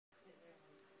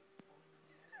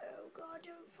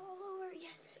Shoot, fall over.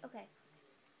 Yes. Okay.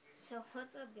 So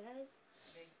what's up, guys?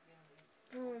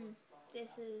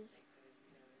 This is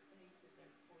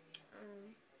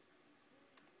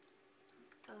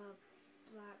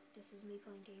This is me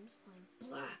playing games, playing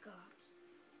Black Ops,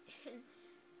 and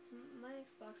my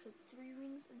Xbox had 3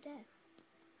 Rings of Death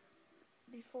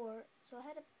before, so I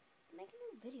had to make a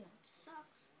new video. It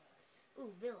sucks.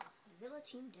 Ooh, Villa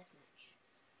Team Deathmatch.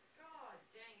 God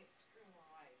dang it, screw my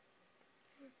life.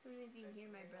 If you can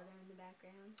hear my brother in the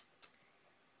background.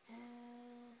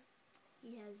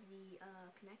 He has the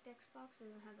Kinect Xbox. He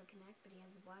doesn't have the Kinect, but he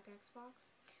has the black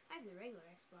Xbox. I have the regular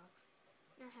Xbox,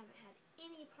 and I haven't had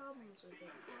any problems with it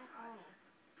at all.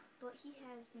 But he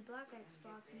has the black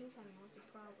Xbox, and he's having lots of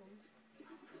problems.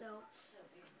 So,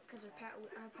 because our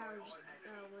power just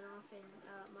went off, and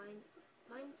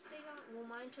mine stayed on. Well,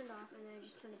 mine turned off, and then I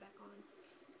just turned it back on.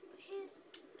 But his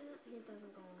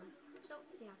doesn't go on. So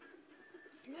yeah,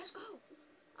 let's go.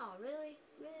 Oh, really?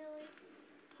 Really?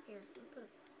 Here, let me put a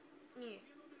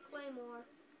Claymore.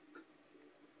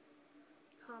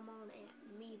 Come on at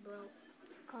me, bro.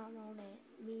 Come on at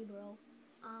me, bro.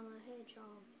 I'm a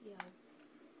hedgehog, yo.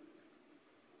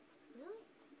 Really?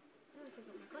 I'm gonna pick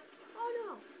up my clay. Oh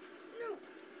no! No!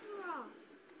 Ah.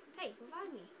 Hey,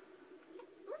 revive me. Hey,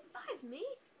 revive me?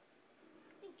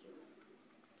 Thank you.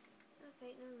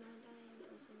 Okay, never mind. I am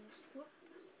placing this. Whoop.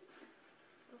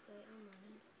 Okay, I'm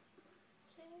running.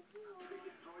 Save me.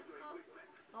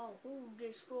 Oh, who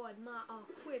destroyed my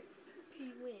equip?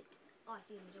 He went. Oh, I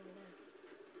see him. He's over there.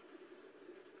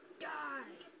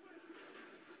 Die!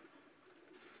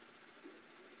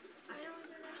 I know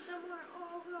he's in there somewhere.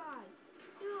 Oh god!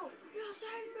 No! No,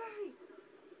 save me!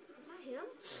 Was that him?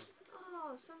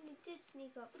 Oh, somebody did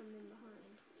sneak up from in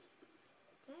behind.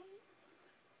 Dang.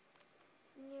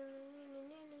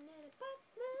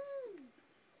 Batman!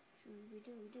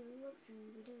 Shooby-doo-doo up,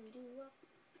 shooby-doo-doo up.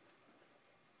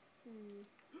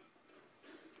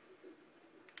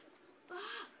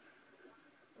 Ah!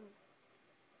 Oh.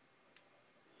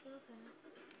 Okay.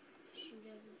 Shoot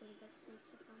everybody that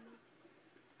sneaks up on me.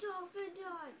 Dolphin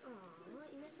died! Aw,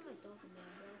 you missed on my dolphin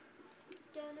dive, bro.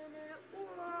 Da-na-na-na.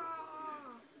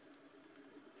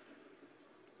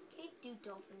 Can't do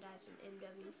dolphin dives in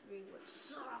MW3, which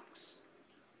sucks.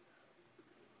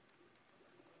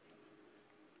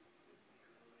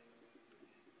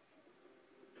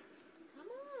 Come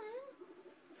on!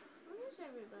 Where is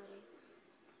everybody?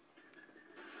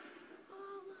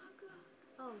 Oh my god!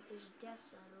 Oh, there's a death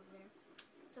sign over there.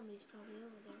 Somebody's probably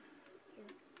over there.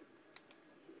 Here.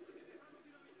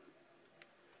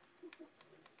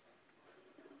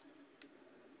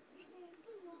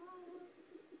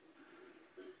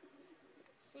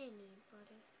 Not seeing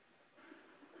anybody.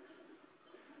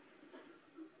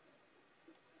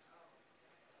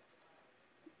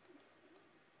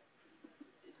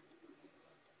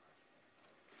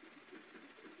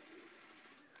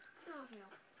 Oh,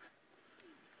 fail.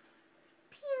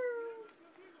 Pew!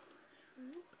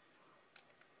 Oop.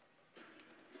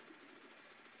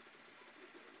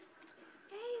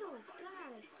 Fail!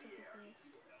 God, I suck at this.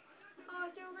 Oh, I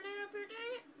threw a grenade up here,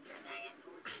 dang it! Dang it!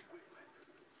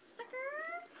 Sucker!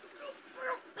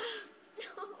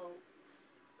 No!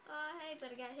 Hey, but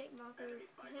I got hit markers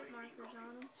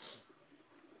on him.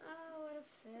 Oh, what a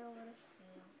fail, what a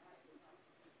fail.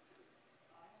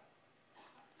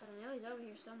 But I know he's over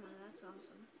here somewhere, that's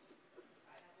awesome.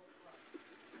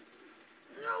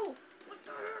 No! What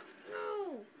the heck?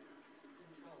 No!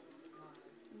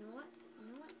 You know what? You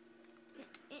know what?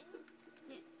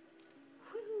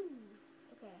 Woohoo!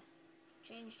 Okay.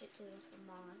 Changed it to the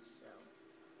FAMAS, so.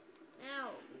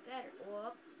 Now, we better.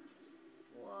 Whoop.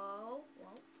 Whoa.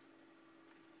 Whoa.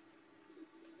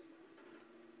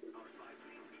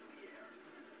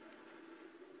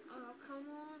 Oh, come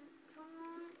on. Come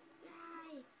on.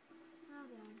 Die. Oh,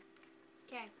 God.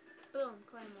 Okay. Boom.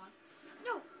 Claymore.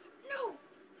 No! No!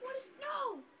 What is...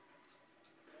 No!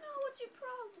 No, what's your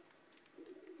problem?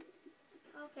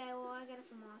 Okay, well, I got a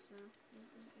FAMAS now. Yeah,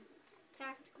 okay.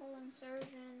 Tactical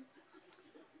insurgent.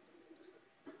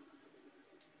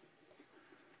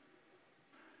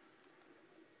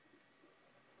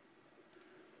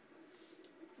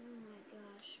 Oh my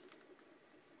gosh.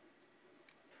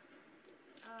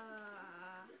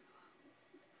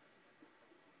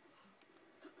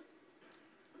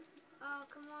 Oh,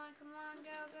 come on,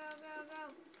 go, go, go, go.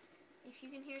 If you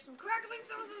can hear some crackling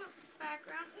sounds in the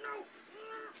background. No!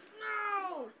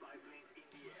 No!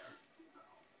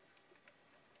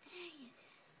 Dang it.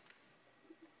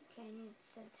 Okay, I need to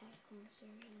set a tactical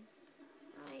insertion.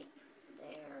 Right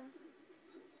there.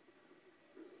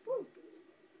 Woo!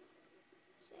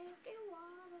 Safety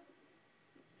water.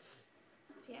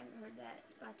 If you haven't heard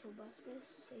that's by Tobuscus,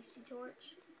 safety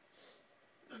torch.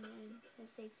 And then has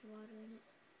safety water in it.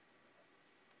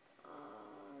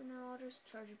 Oh no, I'll just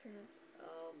charge your parents.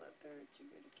 Oh, my parents are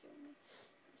gonna kill me.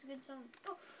 It's a good song.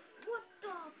 Oh, what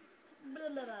the?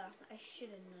 Blah, blah, blah. I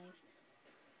should have knifed.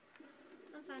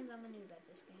 Sometimes I'm a noob at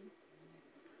this game.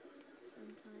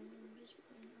 Sometimes I'm just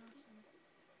plain awesome.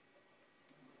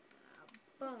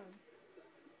 Boom.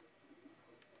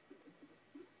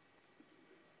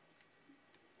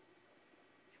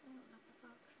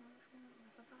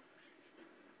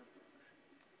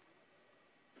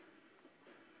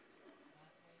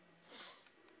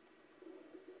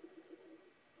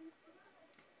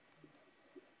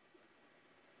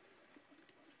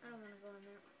 I don't want to go in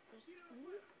there. Just come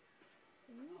on,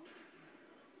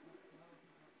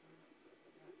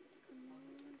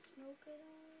 smoke it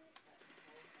up.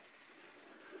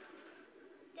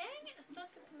 Dang it! I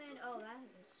thought the command. Oh, that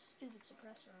has a stupid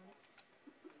suppressor on it.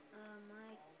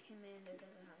 My commander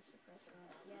doesn't have a suppressor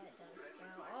on it. Yeah, it does.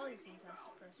 Wow, all these things have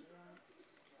suppressors on it.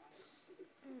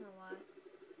 I don't know why.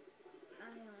 I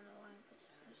put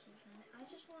suppressors on it. I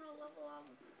just want to level up.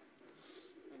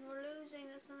 And we're losing.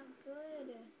 That's not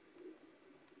good.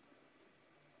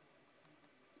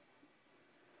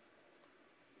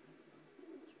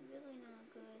 It's really not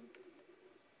good.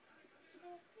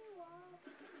 Set me up.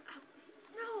 Ow.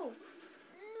 No!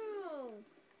 No!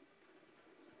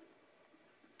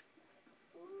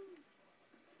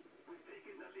 We've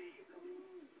taken the lead.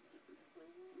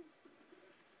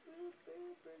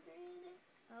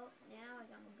 Oh, now I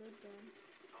got my good gun.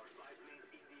 Our spy plane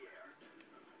in the air.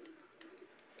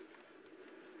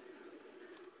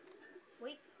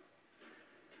 Wait.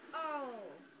 Oh!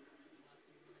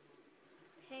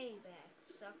 Payback,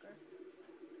 sucker.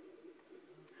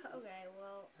 Okay,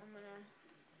 well, I'm gonna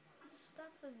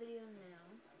stop the video now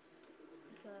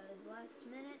because last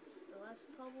minutes, the less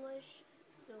publish,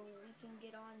 so we can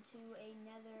get on to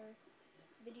another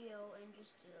video in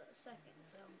just a second.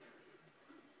 So,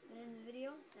 and in the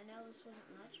video, I know this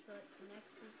wasn't much, but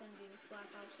next is gonna be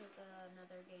Black Ops with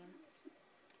another game.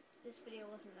 This video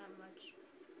wasn't that much.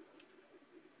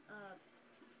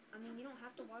 I mean, you don't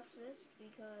have to watch this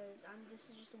because this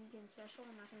is just a weekend special.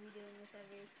 I'm not going to be doing this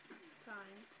every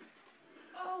time.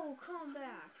 Oh, come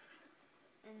back!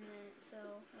 And then, so,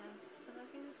 yes, I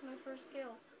think this is my first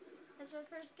kill. That's my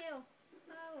first kill.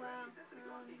 Oh, wow.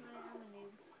 I'm a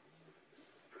noob.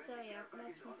 So, yeah,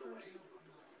 that's my first.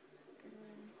 And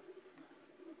then,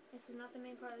 this is not the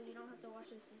main part. You don't have to watch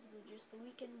this. This is just the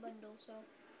weekend bundle. So,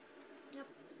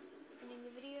 yep. Ending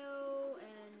the video,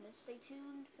 and stay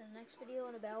tuned for the next video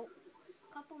in about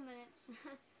a couple minutes,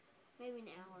 maybe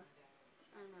an hour,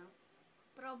 I don't know,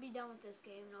 but I'll be done with this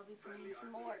game and I'll be playing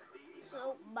some more,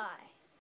 so bye.